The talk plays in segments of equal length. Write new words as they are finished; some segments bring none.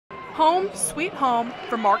Home sweet home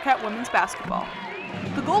for Marquette women's basketball.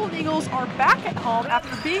 The Golden Eagles are back at home after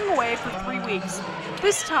being away for 3 weeks,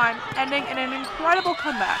 this time ending in an incredible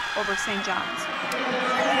comeback over St. John's.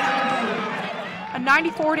 A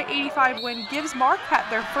 94-85 win gives Marquette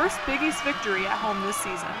their first Big East victory at home this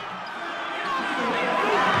season.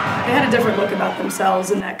 They had a different look about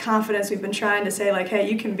themselves and that confidence we've been trying to say, like, hey,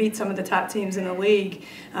 you can beat some of the top teams in the league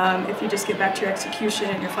if you just get back to your execution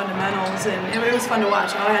and your fundamentals. And it was fun to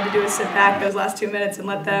watch. All I had to do was sit back those last 2 minutes and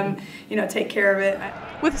let them, take care of it.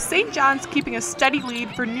 With St. John's keeping a steady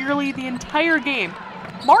lead for nearly the entire game,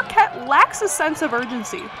 Marquette lacks a sense of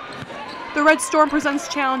urgency. The Red Storm presents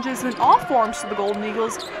challenges in all forms to the Golden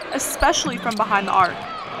Eagles, especially from behind the arc.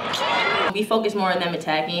 We focus more on them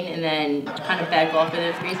attacking and then kind of back off of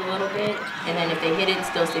their threes a little bit. And then if they hit it,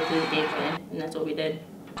 still stick to the game plan. And that's what we did.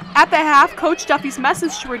 At the half, Coach Duffy's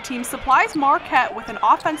message to her team supplies Marquette with an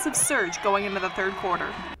offensive surge going into the third quarter.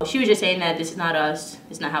 She was just saying that this is not us,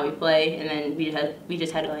 it's not how we play, and then we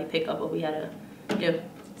just had to pick up what we had to do.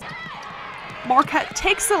 Marquette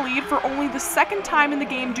takes the lead for only the second time in the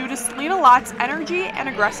game due to Selena Lott's energy and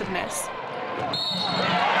aggressiveness.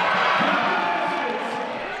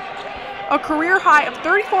 A career high of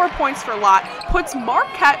 34 points for Lott puts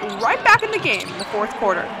Marquette right back in the game in the fourth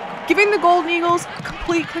quarter, giving the Golden Eagles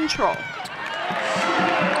complete control.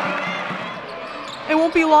 It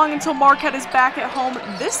won't be long until Marquette is back at home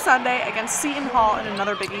this Sunday against Seton Hall in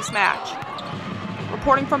another Big East match.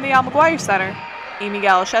 Reporting from the Al McGuire Center, Amy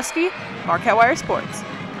Galashewski, Marquette Wire Sports.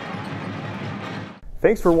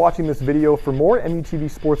 Thanks for watching this video. For more MUTV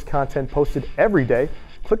sports content posted every day,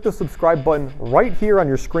 click the subscribe button right here on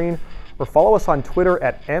your screen or follow us on Twitter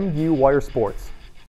at MUWireSports.